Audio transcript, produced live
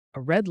A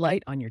red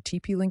light on your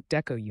TP-Link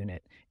Deco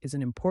unit is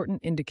an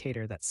important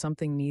indicator that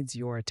something needs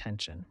your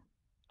attention.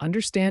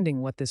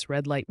 Understanding what this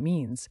red light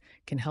means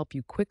can help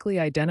you quickly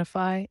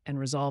identify and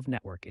resolve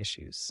network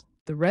issues.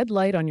 The red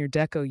light on your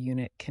Deco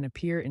unit can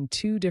appear in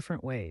two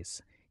different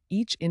ways,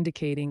 each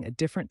indicating a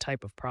different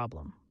type of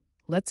problem.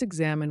 Let's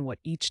examine what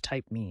each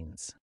type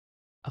means.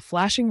 A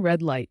flashing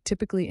red light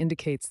typically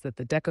indicates that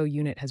the Deco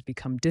unit has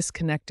become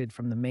disconnected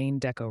from the main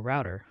Deco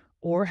router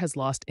or has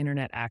lost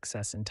internet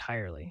access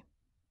entirely.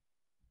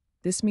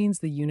 This means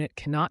the unit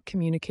cannot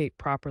communicate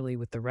properly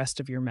with the rest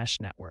of your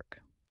mesh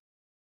network.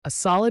 A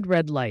solid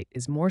red light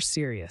is more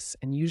serious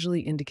and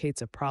usually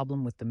indicates a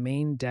problem with the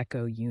main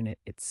Deco unit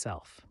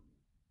itself.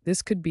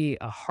 This could be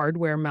a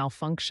hardware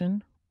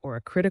malfunction or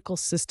a critical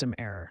system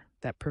error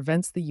that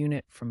prevents the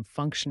unit from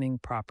functioning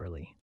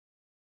properly.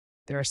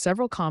 There are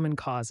several common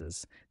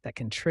causes that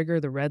can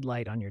trigger the red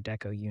light on your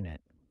Deco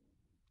unit.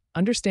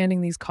 Understanding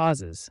these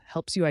causes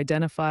helps you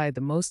identify the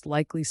most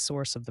likely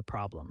source of the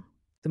problem.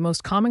 The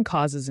most common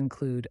causes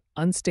include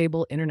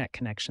unstable internet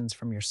connections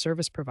from your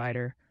service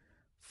provider,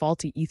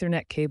 faulty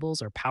Ethernet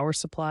cables or power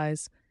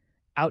supplies,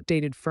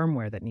 outdated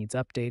firmware that needs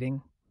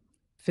updating,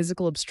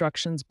 physical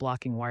obstructions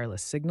blocking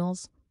wireless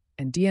signals,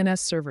 and DNS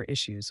server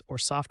issues or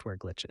software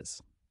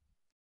glitches.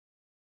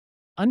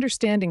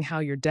 Understanding how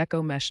your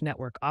Deco mesh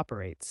network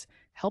operates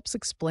helps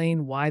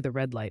explain why the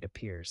red light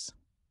appears.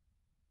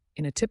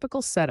 In a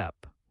typical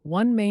setup,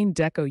 one main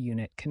Deco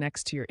unit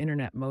connects to your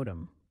internet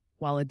modem,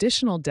 while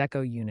additional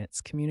Deco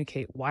units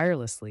communicate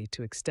wirelessly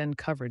to extend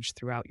coverage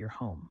throughout your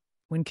home.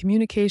 When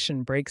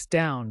communication breaks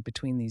down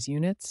between these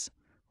units,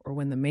 or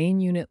when the main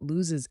unit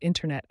loses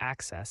internet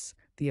access,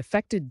 the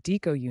affected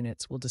Deco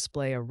units will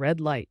display a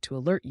red light to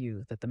alert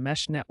you that the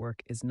mesh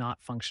network is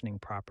not functioning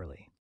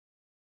properly.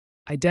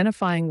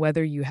 Identifying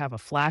whether you have a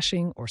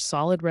flashing or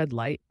solid red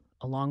light,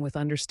 along with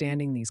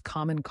understanding these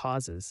common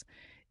causes,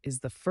 is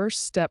the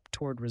first step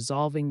toward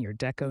resolving your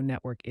Deco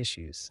network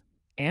issues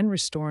and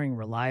restoring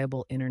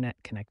reliable internet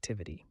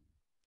connectivity.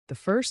 The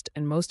first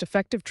and most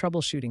effective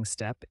troubleshooting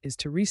step is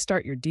to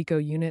restart your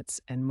Deco units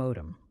and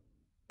modem.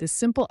 This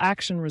simple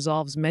action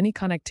resolves many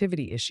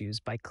connectivity issues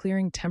by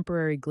clearing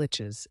temporary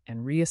glitches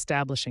and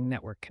re-establishing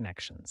network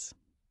connections.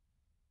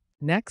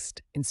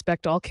 Next,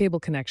 inspect all cable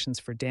connections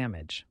for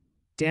damage.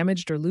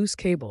 Damaged or loose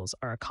cables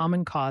are a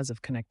common cause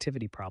of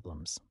connectivity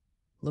problems.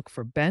 Look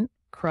for bent,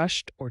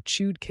 crushed, or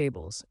chewed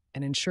cables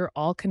and ensure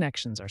all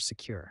connections are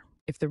secure.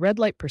 If the red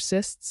light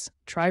persists,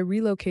 try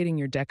relocating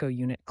your Deco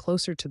unit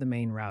closer to the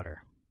main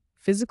router.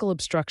 Physical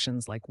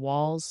obstructions like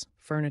walls,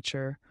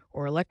 furniture,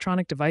 or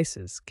electronic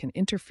devices can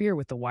interfere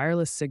with the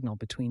wireless signal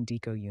between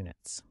Deco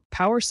units.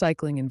 Power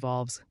cycling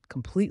involves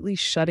completely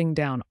shutting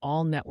down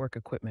all network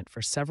equipment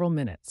for several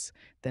minutes,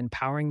 then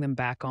powering them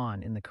back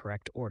on in the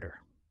correct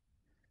order.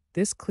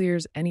 This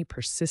clears any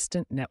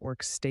persistent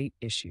network state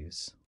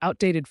issues.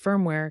 Outdated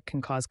firmware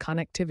can cause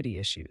connectivity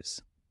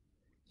issues.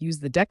 Use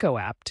the Deco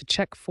app to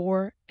check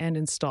for and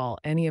install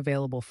any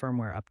available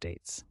firmware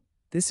updates.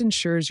 This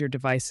ensures your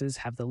devices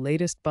have the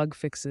latest bug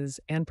fixes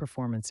and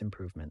performance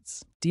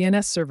improvements.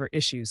 DNS server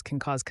issues can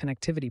cause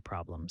connectivity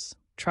problems.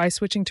 Try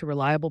switching to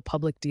reliable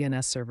public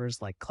DNS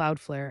servers like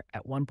Cloudflare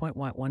at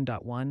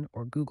 1.1.1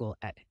 or Google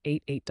at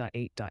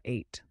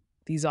 8.8.8.8.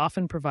 These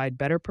often provide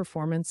better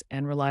performance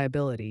and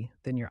reliability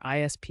than your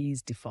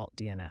ISP's default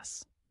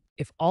DNS.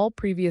 If all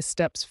previous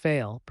steps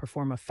fail,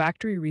 perform a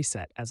factory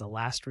reset as a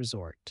last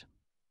resort.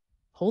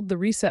 Hold the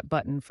reset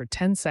button for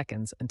 10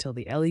 seconds until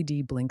the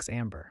LED blinks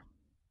amber.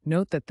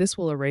 Note that this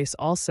will erase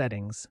all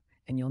settings,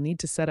 and you'll need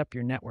to set up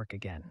your network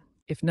again.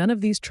 If none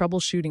of these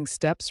troubleshooting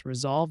steps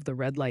resolve the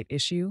red light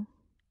issue,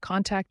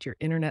 contact your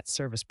internet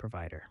service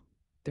provider.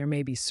 There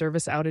may be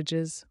service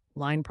outages,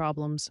 line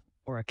problems,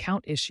 or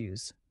account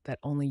issues that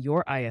only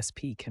your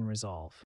ISP can resolve.